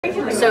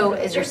So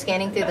as you're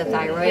scanning through the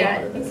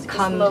thyroid,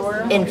 come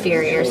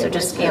inferior, so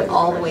just scan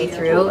all the way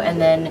through and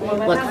then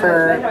look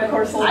for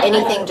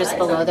anything just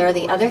below there.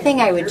 The other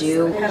thing I would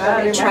do,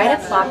 try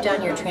to plop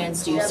down your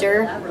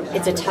transducer.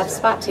 It's a tough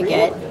spot to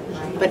get,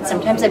 but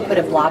sometimes I put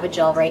a blob of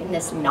gel right in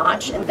this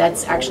notch, and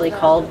that's actually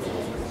called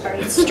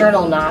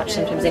sternal notch.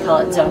 Sometimes they call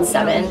it zone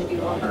 7,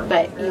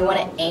 but you want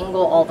to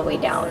angle all the way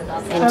down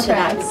into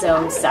that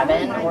zone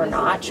 7 or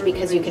notch,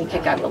 because you can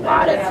pick up a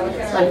lot of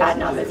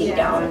lymphadenopathy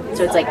down.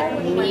 So it's like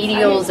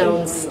medial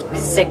zone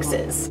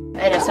 6s.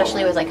 And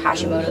especially with like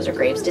Hashimoto's or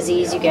Graves'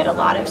 disease, you get a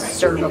lot of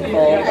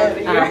cervical,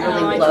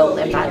 really low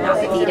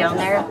lymphadenopathy down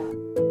there.